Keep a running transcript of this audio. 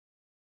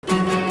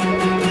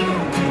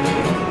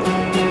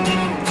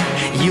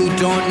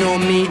don't know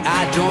me,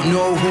 I don't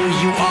know who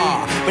you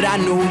are, but I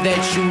know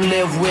that you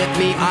live with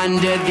me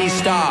under these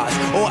stars.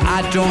 Oh,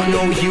 I don't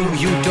know you,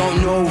 you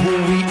don't know who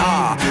we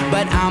are,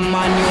 but I'm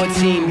on your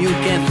team, you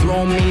can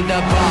throw me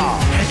the ball.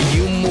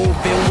 You move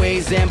in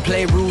ways and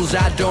play rules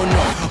I don't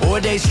know, or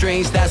they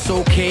strange, that's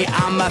okay,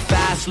 I'm a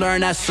fast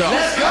learner, so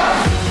let's go!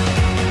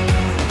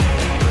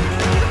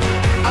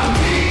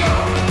 Amigo.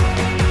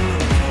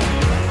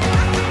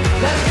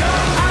 Let's go!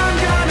 I'm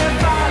gonna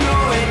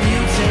follow if you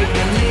take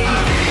the lead.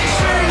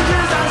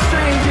 Strangers are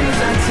strangers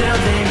until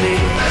they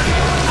meet.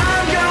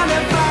 I'm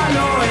gonna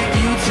follow if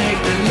you take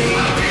the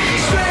lead.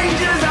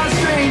 Strangers are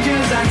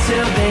strangers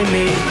until they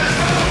meet.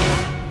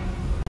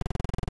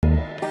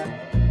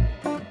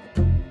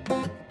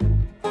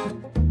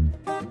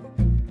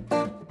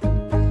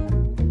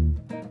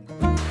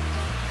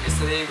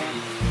 Yesterday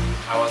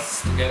I was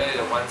together with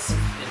the ones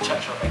in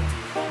charge of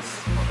activities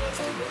for the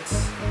students,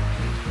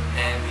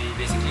 and we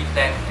basically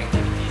planned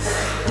activities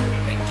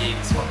and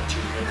games for the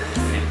children to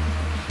play.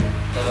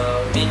 The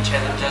main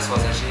challenges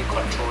was actually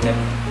control them,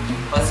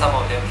 but some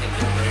of them can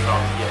get very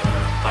rowdy and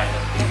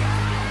violent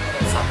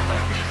at some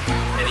time,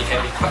 and it can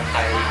be quite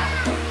tiring.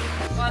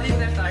 Wow, this is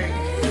damn tiring.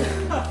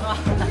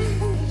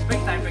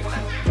 Break time, break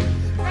time.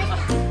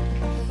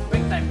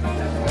 Break time, break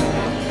time.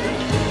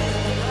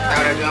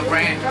 Tao đã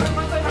girlfriend.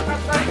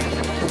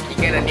 You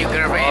get a new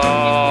girlfriend.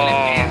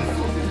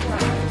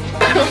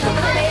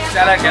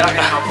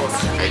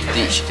 I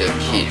teach the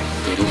kid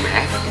to do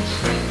math.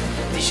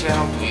 Teach them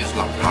how to use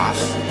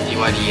Laplace,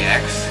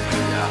 dydx.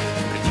 Yeah,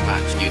 pretty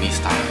much uni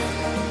stuff.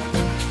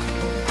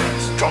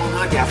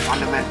 Stronger their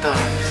fundamental,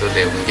 so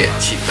they won't get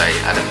cheated by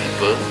other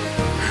people.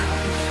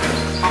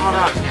 Oh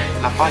no,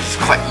 Laplace is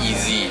quite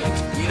easy.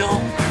 You know,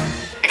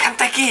 I can't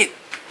take it.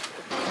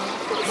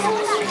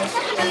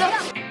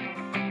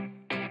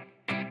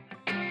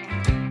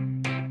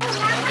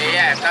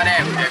 Yeah, tell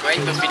them we're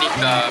going to finish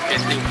the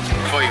painting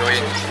before you go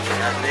in.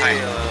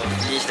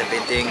 Finish the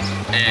painting,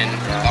 And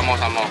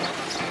some more.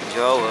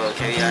 Joe will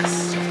carry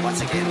us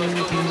once again.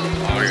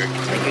 Okay.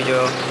 Thank you,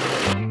 Joe.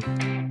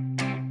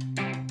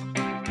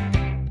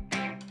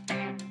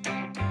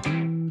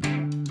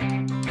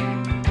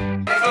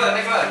 Next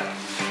one.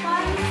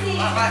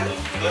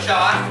 Go show,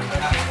 huh?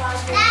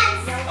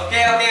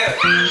 Okay. Thank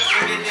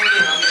you.